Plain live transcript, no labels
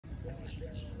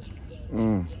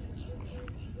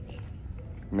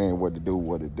Man, what to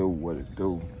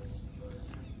do.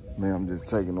 Man, I'm just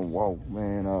taking a walk,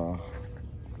 man.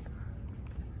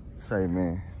 Say,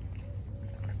 man,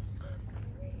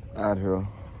 out here,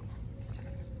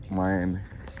 Miami.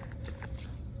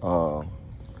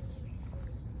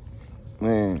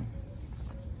 Man,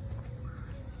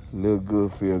 look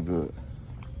good, feel good.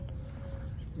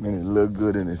 Man, it look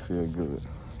good and it feel good.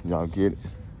 Y'all get it?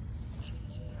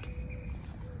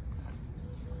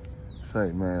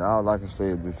 Say, man, all I can say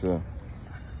is this here.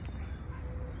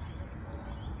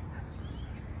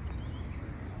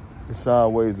 It's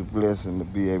always a blessing to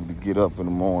be able to get up in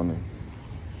the morning,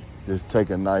 just take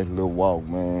a nice little walk,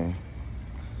 man.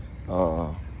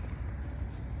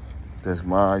 Just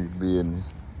mind your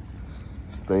business.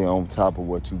 Stay on top of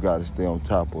what you got to stay on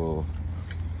top of,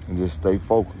 and just stay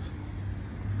focused.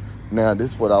 Now,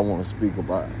 this is what I want to speak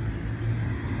about.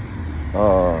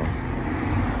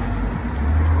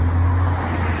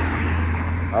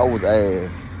 I was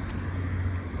asked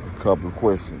a couple of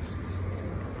questions.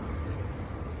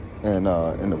 And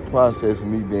in the process of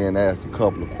me being asked a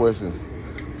couple of questions,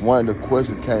 one of the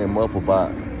questions came up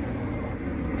about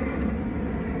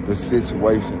the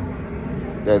situation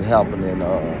that happened in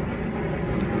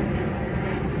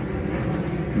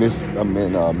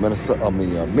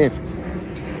Memphis.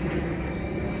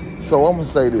 So I'm gonna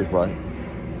say this, right?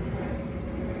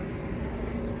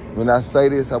 When I say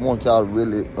this, I want y'all to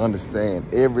really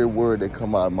understand every word that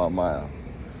come out of my mouth,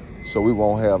 so we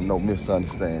won't have no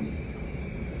misunderstanding.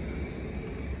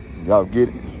 Y'all get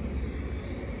it?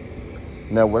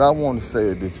 Now, what I want to say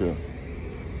is this here.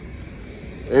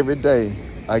 Every day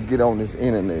I get on this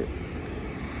internet,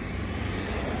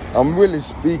 I'm really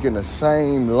speaking the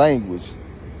same language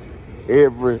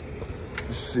every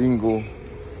single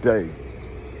day.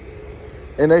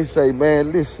 And they say,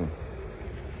 man, listen,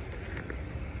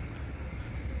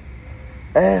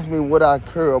 ask me what I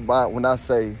care about when I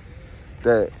say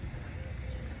that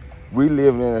we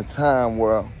live in a time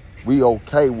where we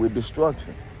okay with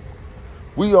destruction.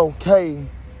 We okay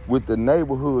with the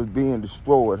neighborhoods being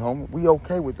destroyed, homie. We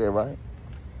okay with that, right?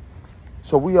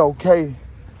 So we okay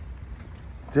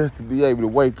just to be able to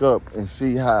wake up and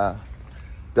see how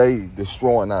they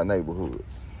destroying our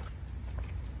neighborhoods.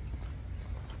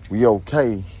 We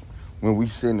okay when we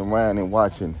sitting around and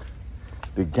watching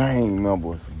the gang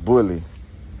members bully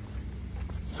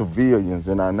civilians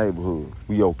in our neighborhood.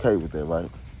 We okay with that, right?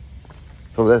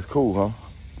 So that's cool, huh?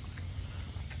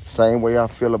 Same way I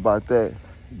feel about that,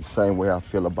 the same way I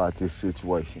feel about this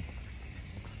situation.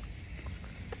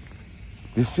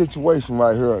 This situation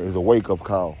right here is a wake-up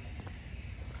call.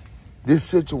 This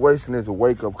situation is a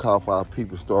wake-up call for our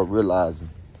people to start realizing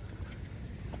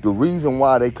the reason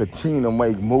why they continue to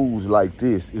make moves like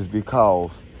this is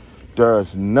because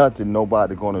there's nothing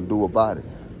nobody gonna do about it.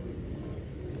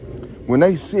 When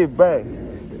they sit back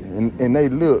and they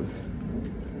look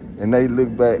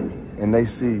back and they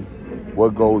see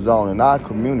what goes on in our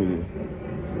community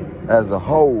as a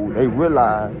whole, they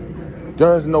realize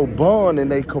there's no bond in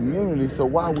their community, so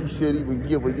why we should even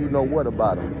give a you-know-what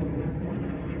about them?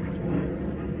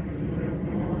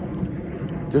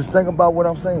 Just think about what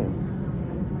I'm saying.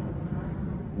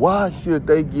 Why should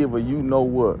they give a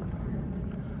you-know-what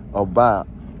about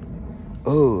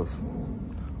us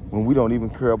when we don't even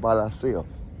care about ourselves?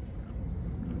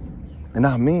 And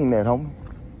I mean that, homie.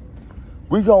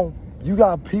 You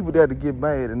got people that get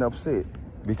mad and upset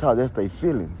because that's their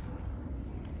feelings.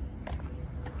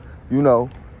 You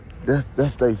know,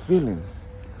 that's their feelings.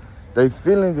 Their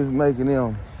feelings is making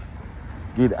them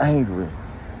get angry.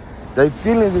 Their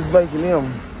feelings is making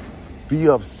them be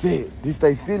upset. This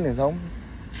their feelings, homie.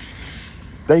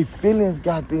 Their feelings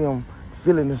got them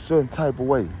feeling a certain type of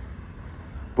way.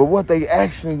 But what they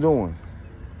actions doing?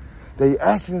 Their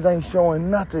actions ain't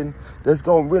showing nothing that's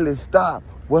gonna really stop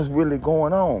what's really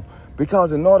going on.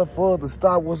 Because in order for us to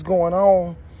stop what's going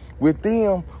on with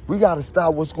them, we gotta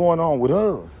stop what's going on with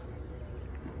us.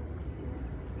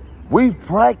 We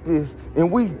practice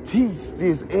and we teach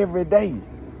this every day.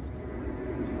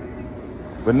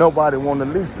 But nobody wanna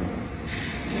listen.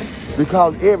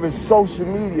 Because every social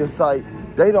media site,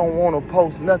 they don't wanna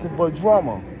post nothing but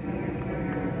drama.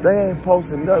 They ain't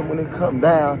posting nothing when it come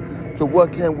down to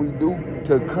what can we do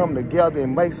to come together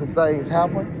and make some things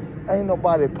happen. Ain't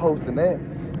nobody posting that.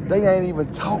 They ain't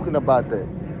even talking about that.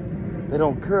 They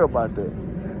don't care about that.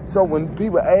 So when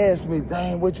people ask me,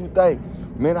 dang, what you think?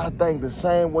 Man, I think the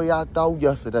same way I thought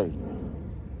yesterday.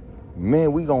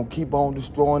 Man, we gonna keep on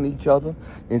destroying each other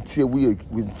until we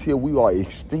are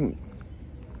extinct.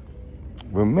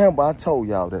 Remember, I told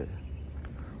y'all that.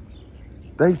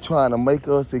 They trying to make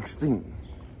us extinct.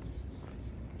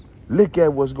 Look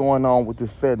at what's going on with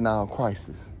this fentanyl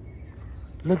crisis.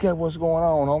 Look at what's going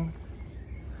on, homie.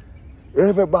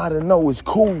 Everybody know it's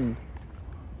cool.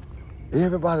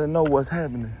 Everybody know what's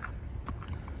happening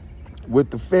with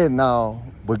the fentanyl,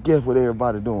 but guess what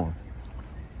everybody doing?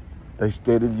 They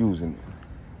steady using it.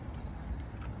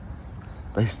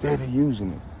 They steady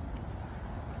using it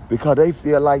because they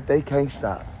feel like they can't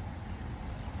stop.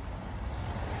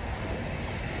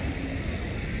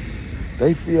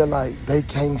 They feel like they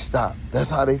can't stop. That's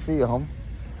how they feel, homie.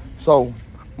 So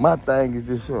my thing is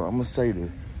this here. I'm going to say this.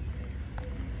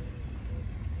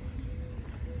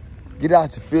 Get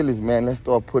out your feelings, man. Let's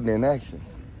start putting in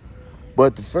actions.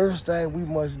 But the first thing we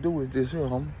must do is this here,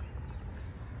 homie.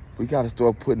 We got to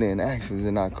start putting in actions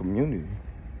in our community.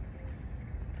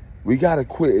 We got to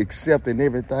quit accepting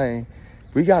everything.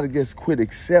 We got to just quit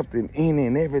accepting any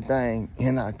and everything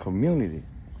in our community.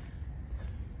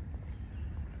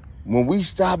 When we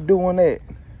stop doing that,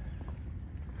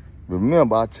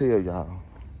 remember, I tell y'all,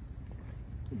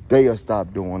 they'll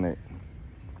stop doing that.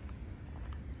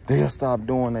 They'll stop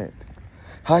doing that.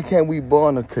 How can we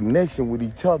bond a connection with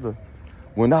each other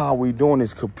when all we doing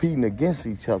is competing against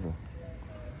each other?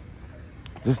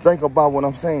 Just think about what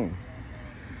I'm saying.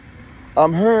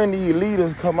 I'm hearing these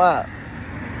leaders come out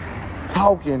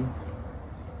talking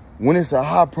when it's a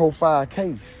high-profile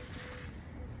case.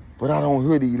 But I don't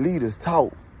hear these leaders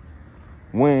talk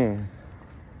when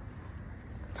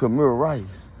Tamir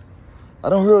Rice. I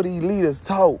don't hear these leaders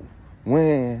talk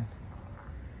when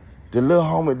the little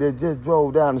homie that just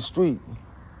drove down the street,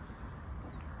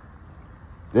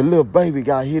 the little baby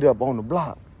got hit up on the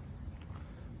block.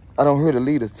 I don't hear the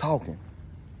leaders talking.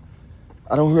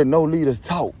 I don't hear no leaders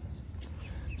talk.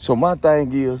 So my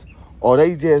thing is, are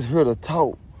they just here to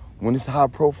talk when it's high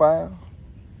profile?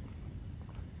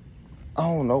 I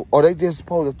don't know. Are they just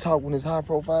supposed to talk when it's high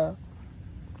profile?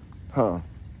 Huh?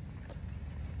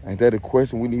 Ain't that a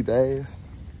question we need to ask?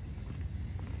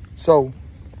 So,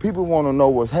 people want to know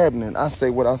what's happening. I say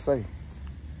what I say.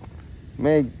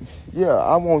 Man, yeah,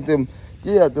 I want them,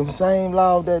 them same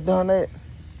law that done that.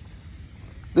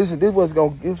 Listen, this what's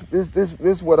gonna, this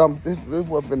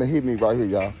what finna hit me right here,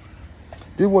 y'all.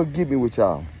 This what get me with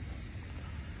y'all.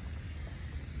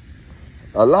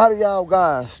 A lot of y'all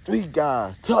guys, street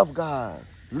guys, tough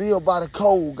guys, live by the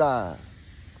code guys.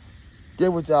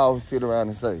 Get what y'all sit around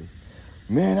and say.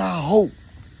 Man, I hope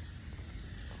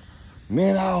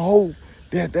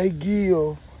that they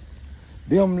give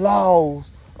them laws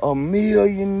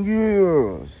 1,000,000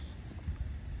 years.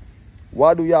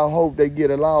 Why do y'all hope they get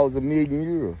the laws 1,000,000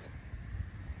 years?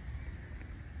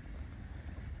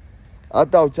 I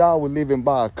thought y'all were living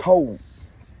by a code.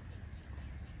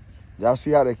 Y'all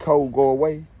see how that code go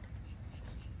away?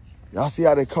 Y'all see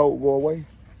how that code go away?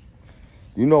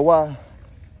 You know why?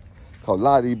 Because a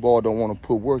lot of these boys don't want to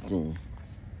put work in.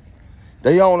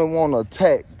 They only want to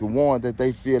attack the one that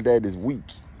they feel that is weak.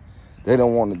 They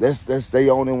don't want to, they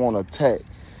only want to attack.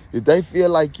 If they feel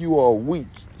like you are weak,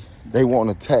 they want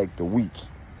to attack the weak.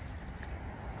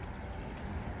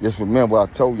 Just remember I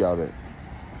told y'all that.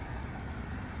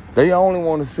 They only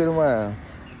want to sit around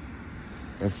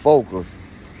and focus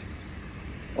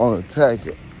on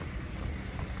attacking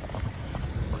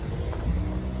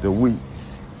the weak.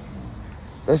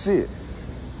 That's it.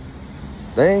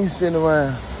 They ain't sitting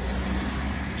around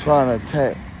trying to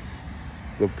attack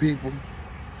the people,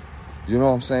 you know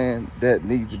what I'm saying, that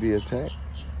need to be attacked.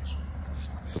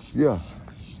 So, yeah.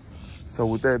 So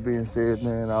with that being said,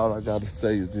 man, all I got to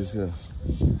say is this here.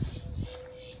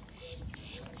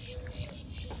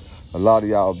 A lot of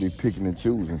y'all be picking and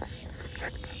choosing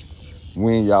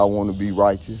when y'all want to be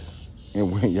righteous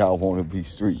and when y'all want to be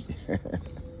street.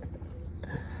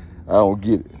 I don't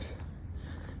get it.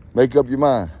 Make up your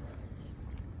mind.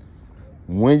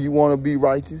 When you want to be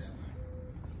righteous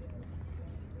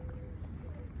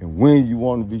and when you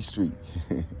want to be street.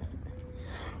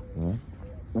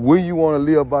 When you want to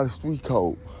live by the street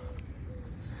code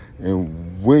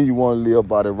and when you want to live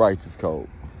by the righteous code.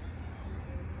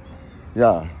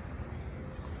 Yeah.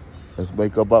 Let's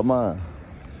make up our mind.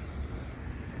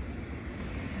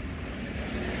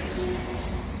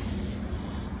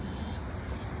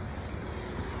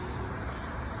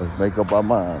 Let's make up our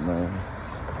mind, man.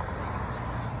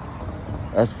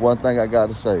 That's one thing I got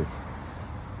to say.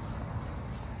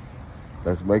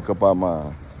 Let's make up our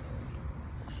mind.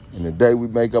 And the day we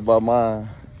make up our mind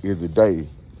is the day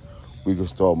we can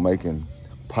start making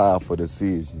powerful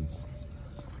decisions.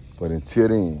 But until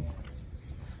then,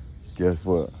 guess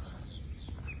what?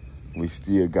 We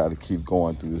still got to keep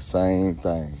going through the same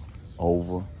thing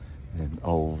over and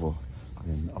over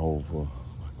and over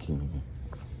again.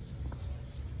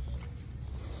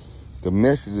 The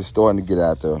message is starting to get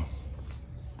out there.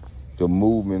 The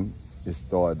movement is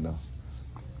starting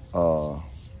to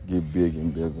get big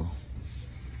and bigger.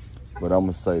 But I'm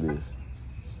gonna say this.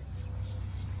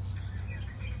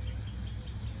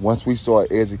 Once we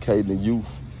start educating the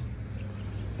youth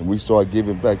and we start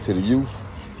giving back to the youth,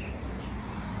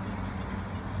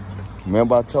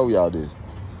 remember I told y'all this.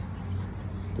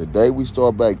 The day we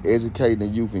start back educating the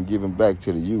youth and giving back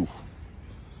to the youth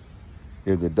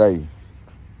is the day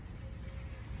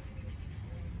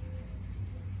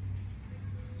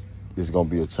it's gonna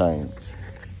be a change.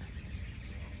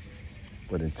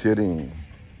 But until then,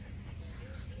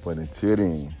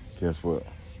 guess what?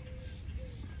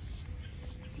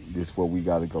 This is what we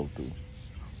gotta go through.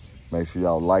 Make sure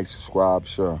y'all like, subscribe,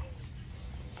 share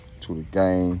to the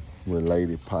Game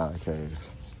Related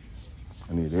Podcast.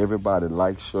 I need everybody to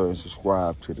like, share, and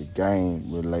subscribe to the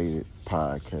Game Related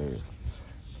Podcast.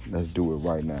 Let's do it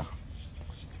right now.